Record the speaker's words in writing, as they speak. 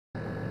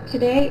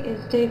Today is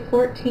day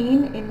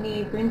 14 in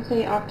the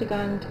Brinsea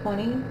Octagon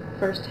 20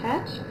 first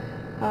hatch.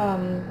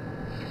 I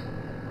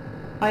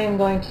am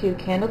going to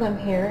candle them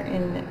here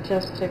in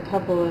just a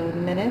couple of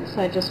minutes.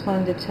 I just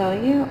wanted to tell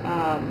you,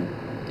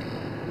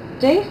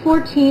 day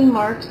 14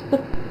 marks the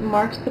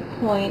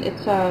point.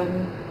 It's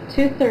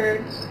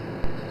 2/3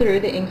 through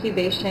the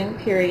incubation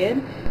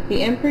period.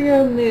 The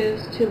embryo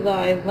moves to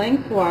lie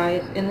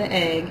lengthwise in the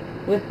egg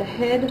with the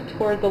head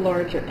toward the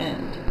larger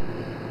end.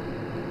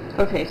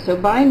 Okay, so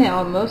by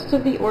now most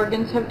of the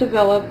organs have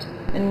developed,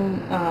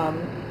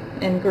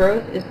 and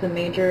growth is the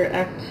major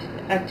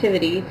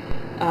activity.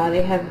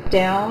 They have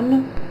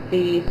down,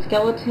 the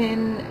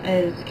skeleton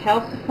is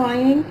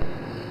calcifying.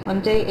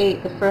 On day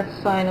 8 the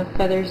first sign of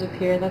feathers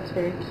appear. That's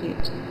very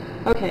cute.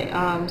 Okay,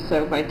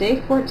 so by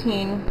day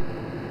 14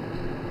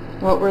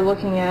 what we're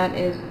looking at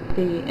is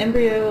the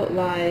embryo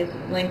lies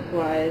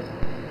lengthwise,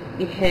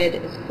 the head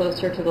is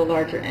closer to the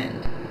larger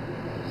end.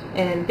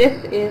 And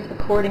this is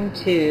according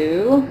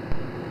to,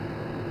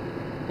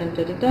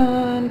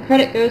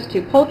 credit goes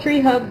to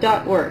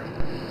poultryhub.org.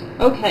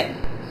 Okay,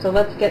 so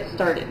let's get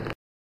started.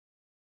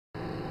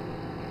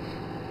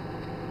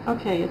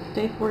 Okay, it's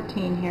day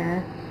 14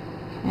 here,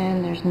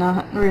 and there's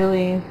not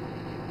really,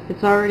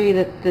 it's already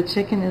that the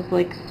chicken is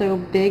like so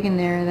big in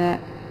there that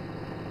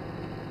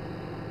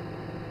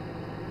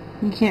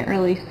you can't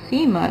really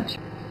see much.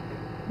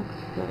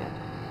 Looks good.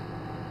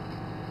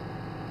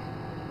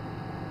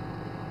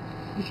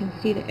 You can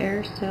see the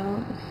air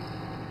cell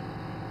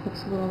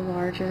looks a little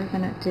larger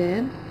than it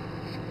did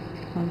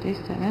on day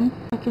 7.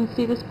 I can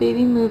see this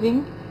baby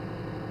moving,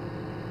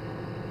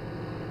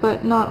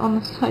 but not on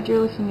the side you're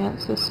looking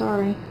at, so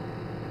sorry.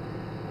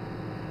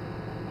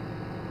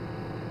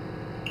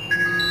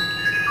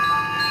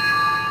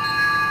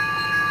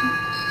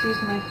 Just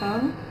use my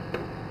phone.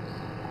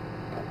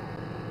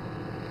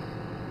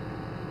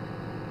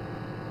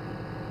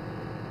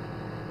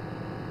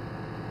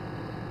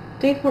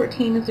 Day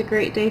 14 is a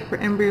great day for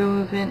embryo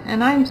movement,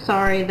 and I'm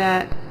sorry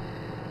that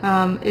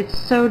it's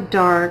so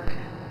dark,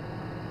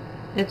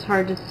 it's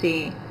hard to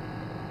see.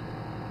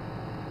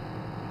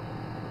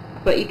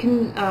 But you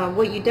can,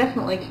 what you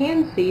definitely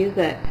can see is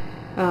that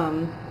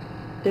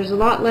there's a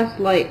lot less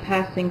light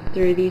passing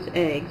through these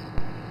eggs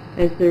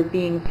as they're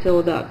being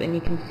filled up, and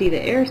you can see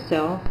the air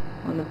cell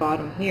on the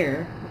bottom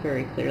here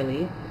very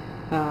clearly,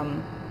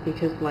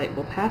 because light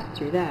will pass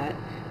through that.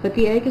 But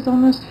the egg is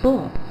almost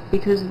full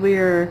because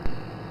we're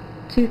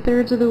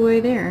 2/3 of the way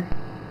there.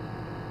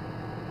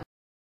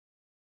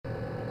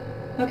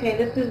 Okay,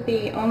 this is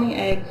the only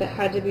egg that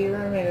had to be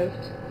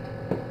removed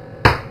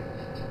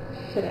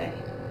today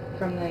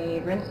from the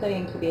Brinsea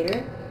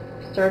incubator.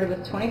 Started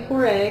with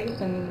 24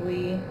 eggs, and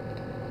we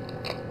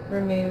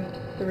removed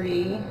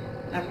 3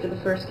 after the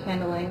first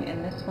candling,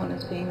 and this one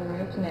is being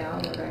removed now,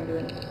 and we're going to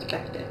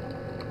inspect it.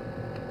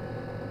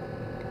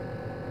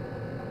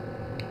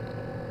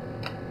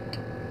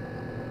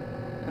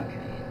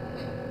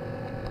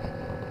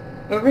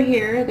 Over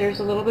here, there's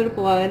a little bit of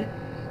blood.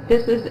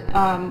 This is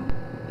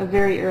a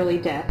very early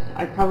death.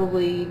 I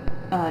probably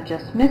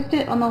just missed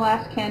it on the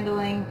last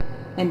candling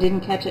and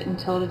didn't catch it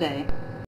until today.